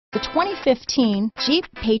The 2015 Jeep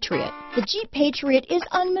Patriot. The Jeep Patriot is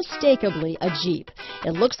unmistakably a Jeep.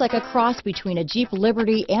 It looks like a cross between a Jeep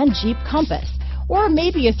Liberty and Jeep Compass, or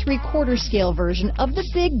maybe a 3/4 scale version of the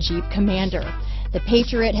big Jeep Commander. The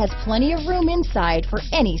Patriot has plenty of room inside for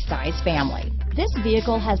any size family. This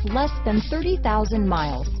vehicle has less than 30,000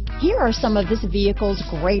 miles. Here are some of this vehicle's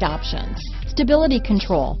great options: stability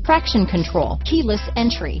control, traction control, keyless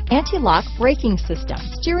entry, anti-lock braking system,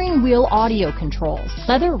 steering wheel audio controls,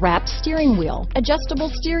 leather-wrapped steering wheel,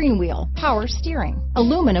 adjustable steering wheel, power steering,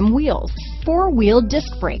 aluminum wheels, 4-wheel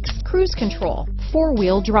disc brakes, cruise control,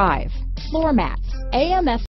 4-wheel drive, floor mats, AM/FM